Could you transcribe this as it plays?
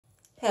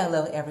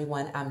Hello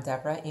everyone, I'm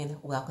Deborah and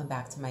welcome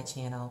back to my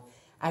channel.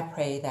 I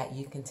pray that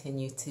you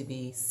continue to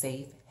be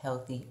safe,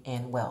 healthy,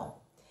 and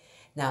well.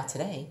 Now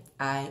today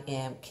I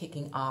am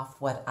kicking off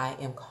what I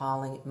am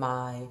calling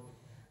my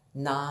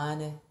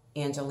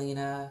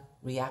non-Angelina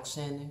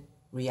reaction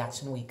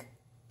week.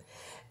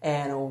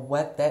 And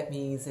what that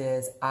means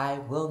is I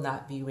will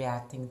not be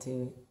reacting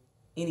to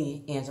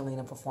any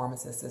Angelina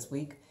performances this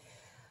week.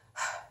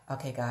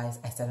 Okay guys,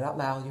 I said it out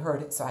loud, you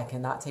heard it, so I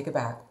cannot take it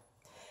back.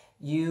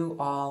 You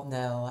all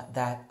know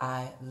that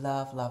I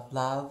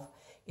love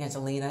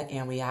Angelina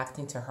and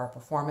reacting to her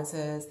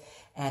performances.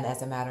 And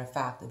as a matter of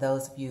fact,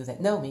 those of you that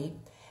know me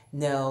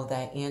know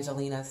that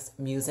Angelina's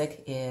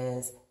music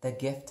is the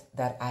gift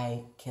that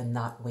I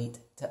cannot wait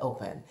to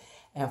open.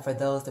 And for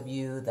those of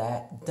you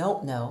that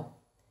don't know,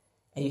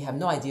 and you have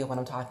no idea what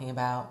I'm talking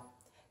about,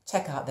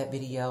 check out that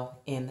video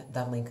in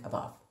the link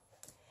above.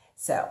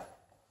 So,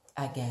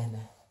 again,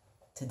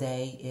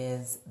 today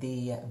is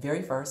the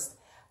very first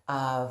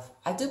of,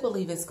 I do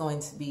believe it's going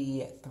to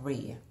be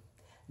 3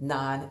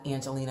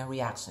 non-Angelina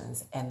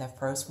reactions, and the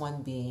first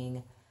one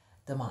being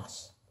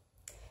Dimash.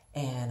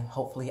 And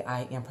hopefully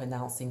I am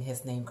pronouncing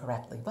his name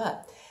correctly,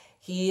 but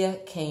he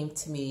came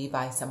to me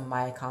by some of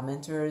my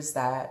commenters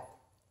that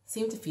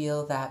seem to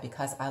feel that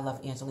because I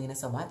love Angelina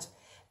so much,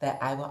 that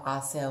I will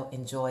also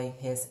enjoy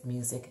his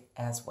music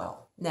as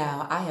well.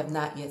 Now, I have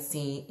not yet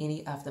seen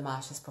any of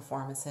Dimash's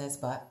performances,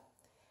 but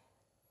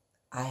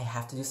I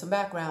have to do some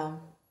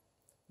background,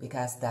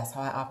 because that's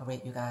how I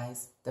operate, you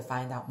guys, to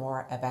find out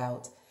more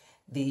about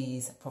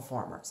these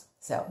performers.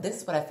 So this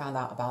is what I found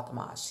out about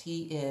Dimash.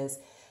 He is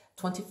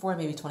 24,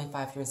 maybe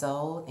 25 years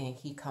old, and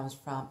he comes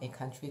from a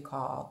country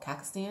called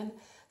Pakistan,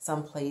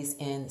 someplace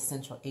in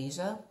Central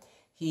Asia.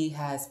 He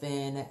has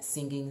been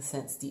singing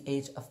since the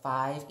age of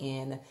 5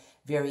 in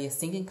various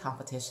singing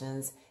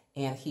competitions,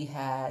 and he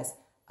has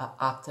an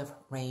octave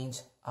range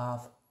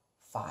of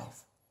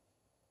 5.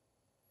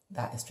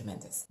 That is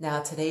tremendous.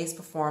 Now, today's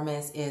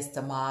performance is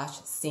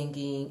Dimash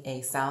singing a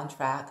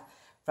soundtrack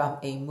from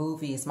a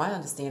movie. It's my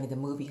understanding the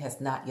movie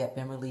has not yet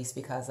been released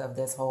because of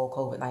this whole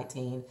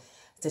COVID-19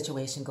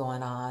 situation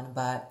going on,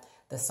 but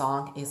the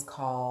song is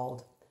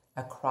called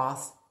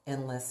Across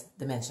Endless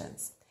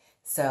Dimensions.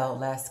 So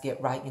let's get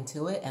right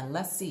into it, and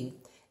let's see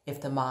if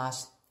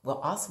Dimash will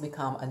also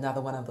become another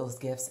one of those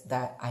gifts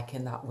that I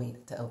cannot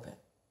wait to open.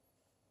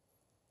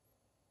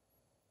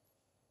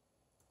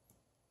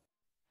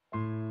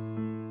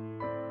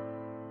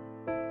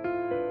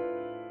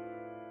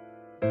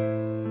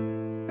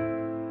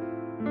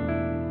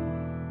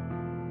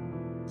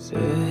 Set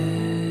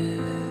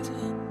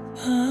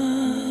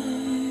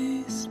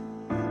eyes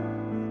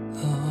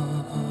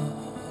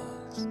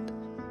lost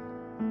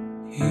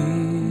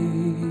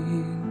into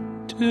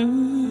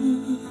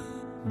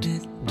the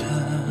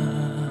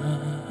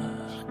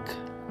dark.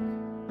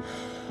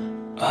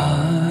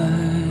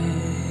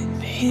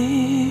 I've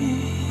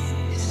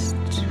hissed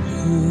to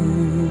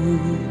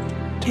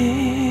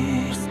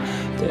death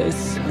the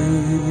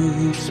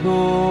search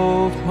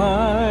of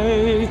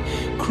my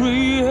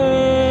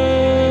creation.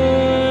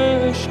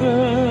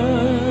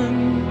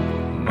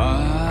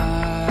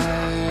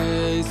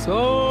 My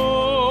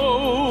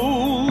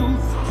soul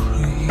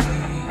free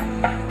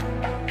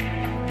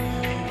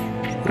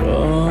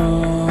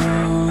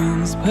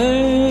from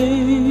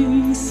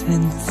space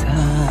and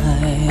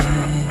time,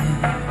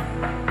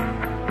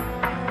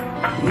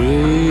 ready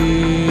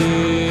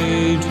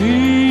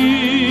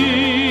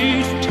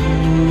to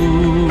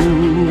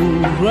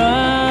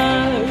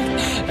ride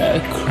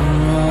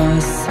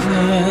across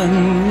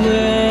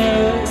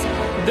endless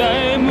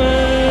dimensions.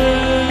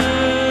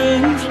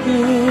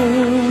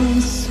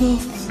 So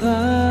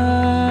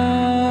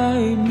fly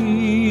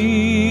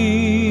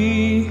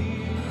me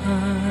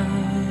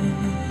high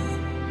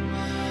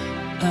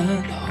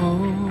and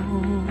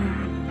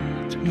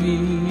hold me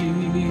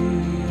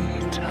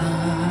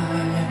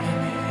tight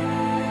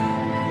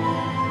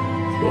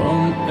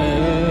from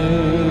empty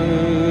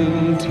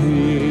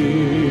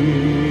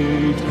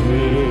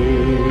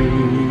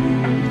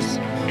days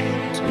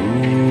to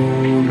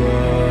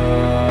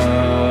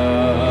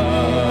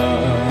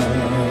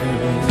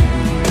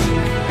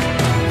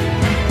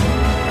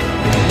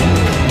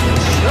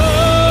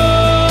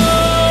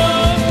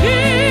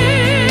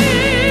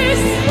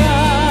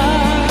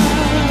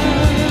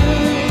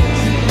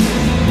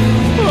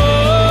oh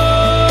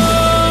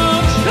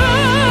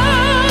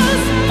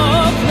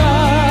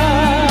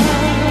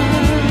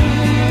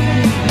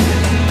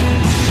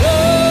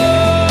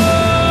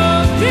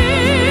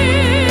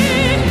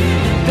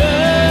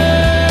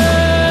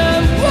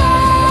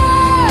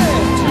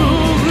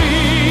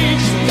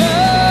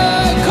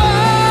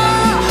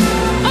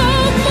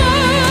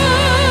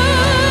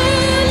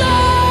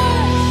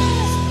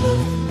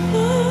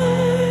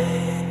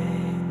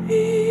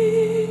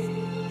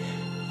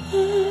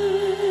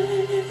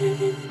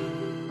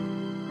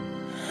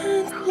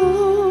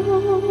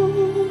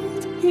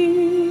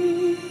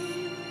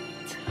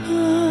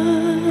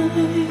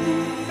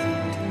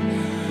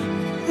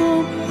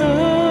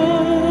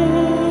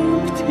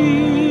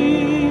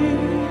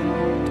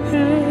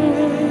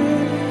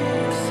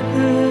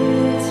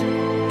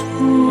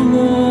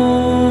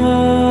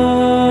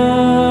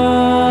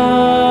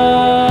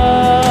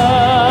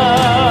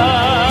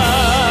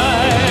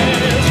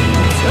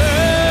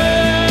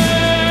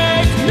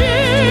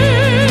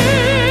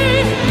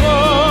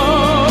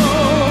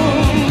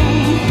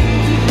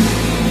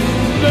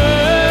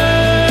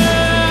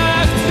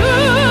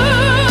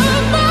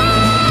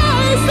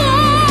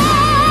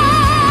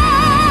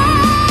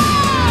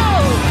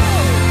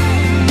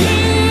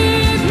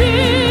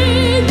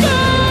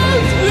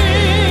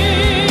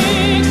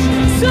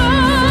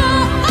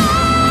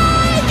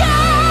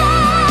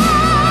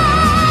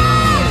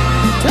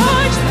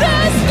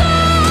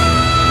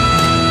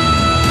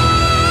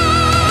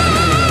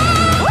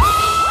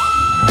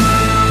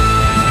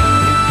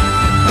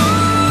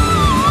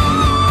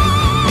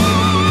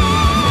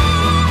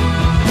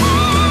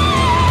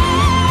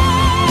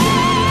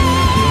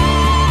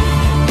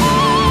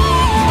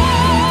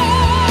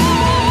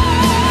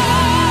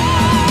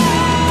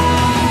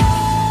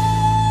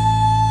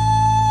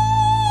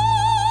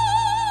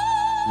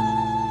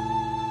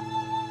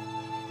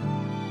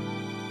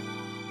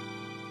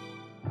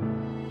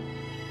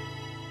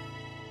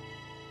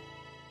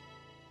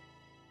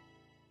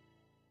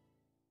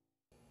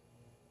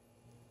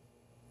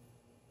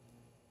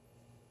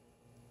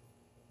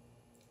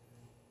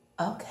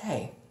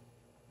Okay.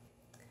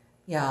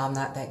 Yeah, I'm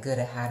not that good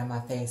at hiding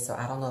my face, so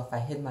I don't know if I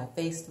hid my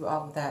face through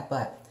all of that,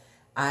 but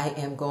I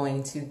am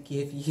going to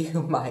give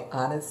you my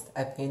honest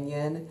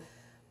opinion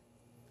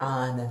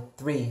on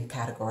 3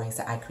 categories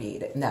that I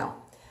created. Now,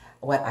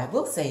 what I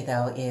will say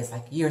though is,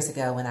 like, years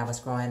ago when I was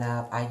growing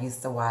up, I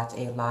used to watch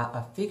a lot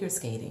of figure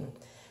skating,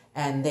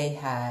 and they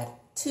had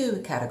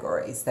 2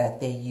 categories that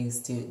they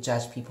used to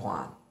judge people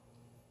on.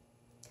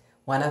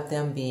 One of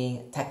them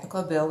being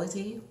technical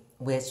ability,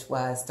 which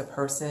was the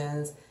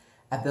person's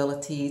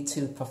ability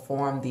to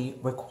perform the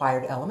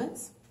required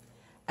elements.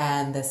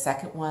 And the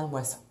second one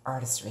was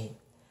artistry.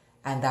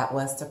 And that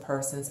was the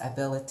person's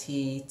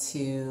ability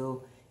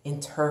to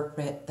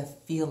interpret the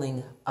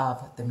feeling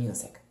of the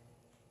music.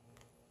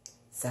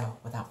 So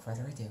without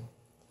further ado,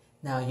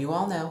 now you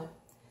all know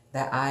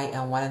that I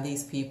am one of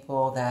these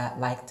people that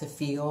like to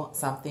feel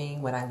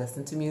something when I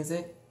listen to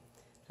music.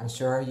 I'm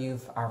sure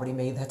you've already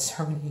made that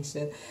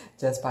determination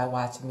just by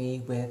watching me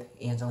with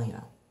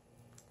Angelina.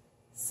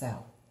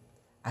 So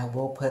I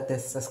will put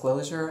this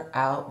disclosure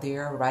out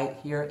there right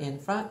here in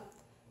front.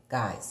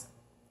 Guys,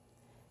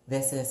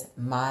 this is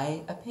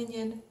my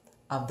opinion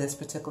of this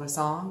particular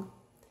song,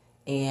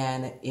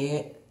 and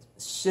it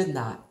should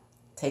not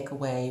take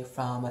away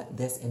from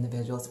this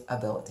individual's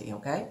ability,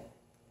 okay?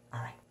 All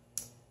right.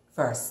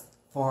 First,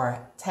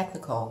 for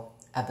technical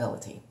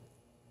ability.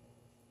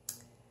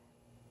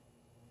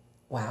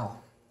 Wow.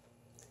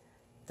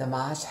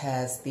 Dimash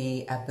has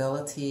the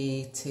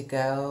ability to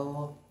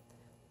go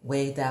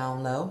way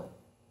down low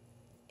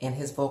in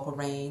his vocal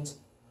range,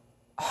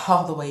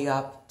 all the way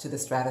up to the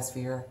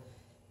stratosphere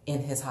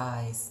in his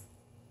highs,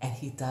 and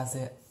he does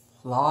it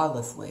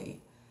flawlessly.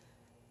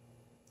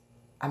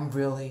 I'm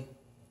really,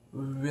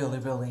 really,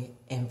 really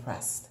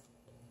impressed.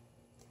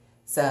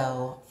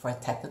 So for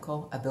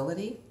technical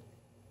ability,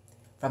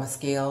 from a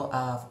scale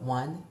of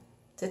 1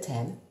 to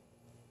 10,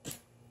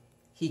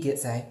 he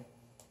gets a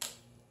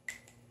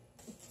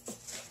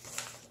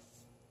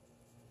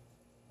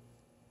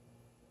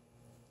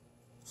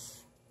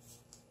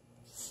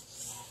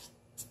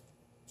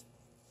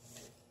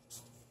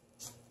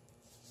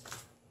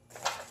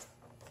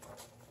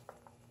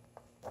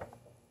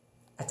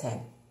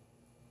 10.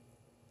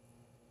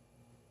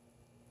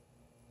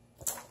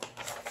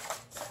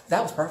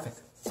 That was perfect.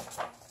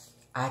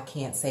 I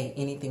can't say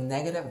anything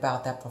negative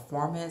about that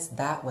performance.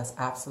 That was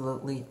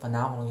absolutely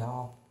phenomenal,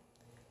 y'all.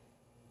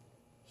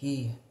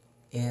 He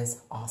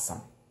is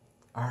awesome.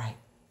 All right.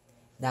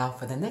 Now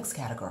for the next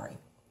category,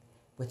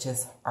 which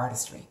is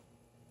artistry.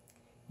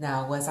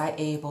 Now, was I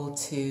able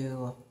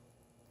to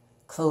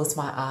close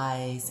my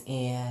eyes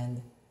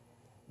and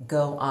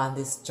go on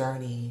this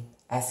journey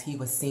as he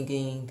was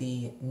singing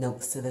the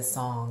notes to this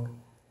song,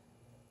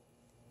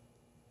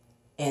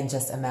 and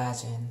just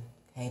imagine,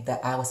 okay, that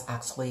I was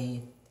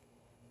actually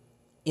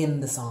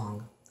in the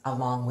song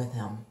along with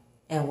him?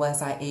 And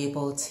was I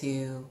able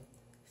to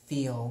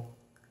feel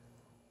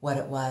what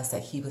it was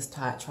that he was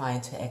trying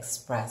to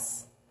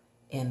express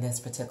in this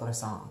particular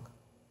song?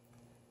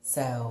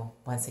 So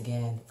once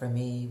again, for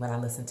me, when I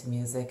listen to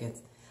music,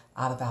 it's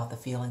all about the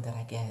feeling that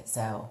I get.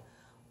 So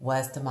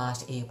was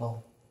Dimash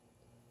able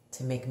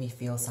to make me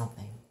feel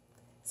something?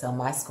 So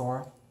my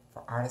score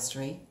for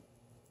artistry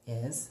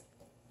is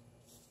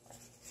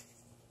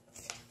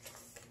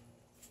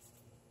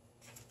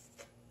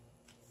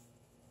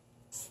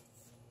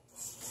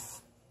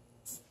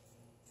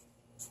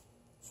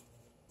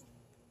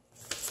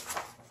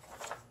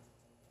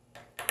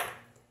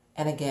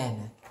and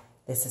again,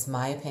 this is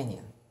my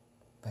opinion,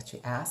 but you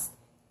asked,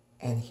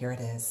 and here it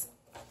is.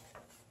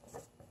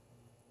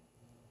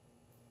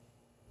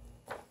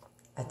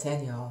 A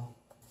 10, y'all.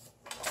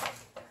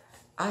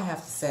 I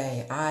have to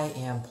say, I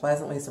am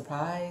pleasantly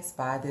surprised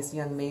by this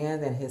young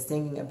man and his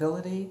singing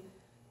ability.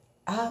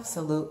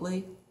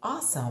 Absolutely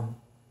awesome.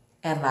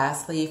 And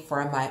lastly,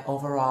 for my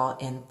overall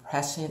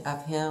impression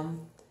of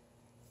him,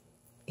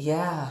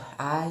 yeah,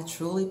 I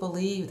truly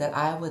believe that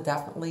I would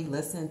definitely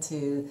listen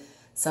to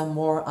some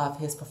more of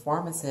his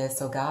performances.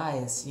 So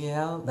guys, you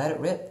know, let it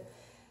rip.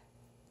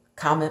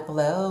 Comment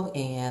below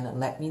and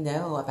let me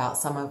know about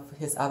some of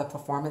his other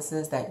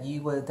performances that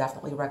you would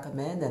definitely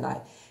recommend. And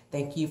I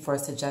thank you for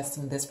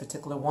suggesting this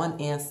particular one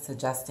and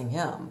suggesting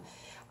him.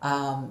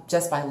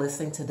 Just by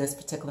listening to this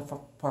particular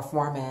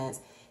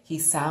performance, he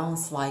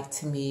sounds like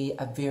to me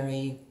a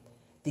very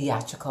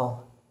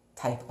theatrical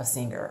type of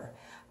singer.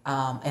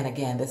 And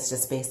again, this is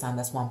just based on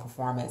this one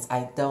performance.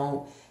 I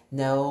don't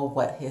know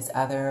what his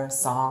other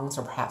songs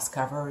or perhaps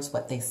covers,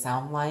 what they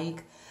sound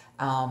like,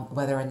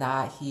 whether or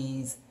not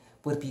he's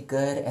would be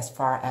good as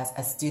far as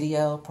a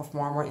studio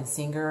performer and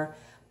singer,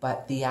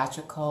 but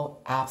theatrical,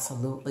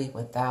 absolutely,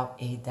 without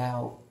a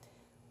doubt.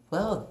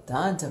 Well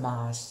done,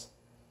 Dimash.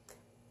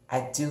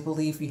 I do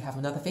believe we have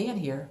another fan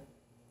here.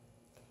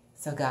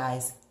 So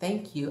guys,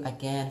 thank you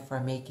again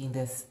for making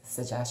this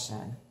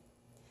suggestion.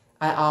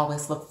 I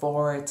always look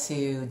forward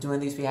to doing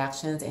these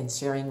reactions and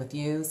sharing with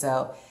you.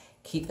 So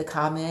keep the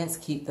comments,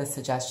 keep the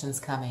suggestions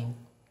coming.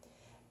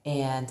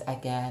 And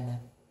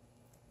again,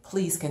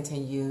 please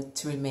continue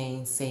to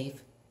remain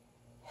safe,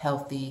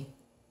 healthy,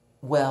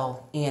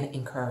 well, and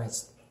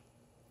encouraged.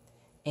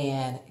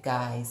 And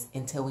guys,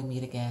 until we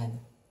meet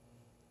again,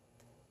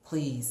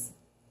 please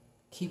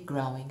keep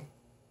growing,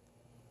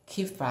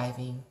 keep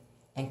thriving,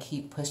 and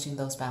keep pushing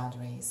those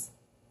boundaries.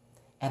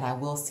 And I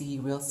will see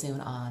you real soon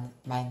on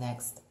my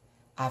next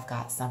I've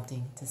Got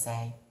Something to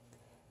Say.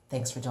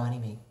 Thanks for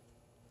joining me.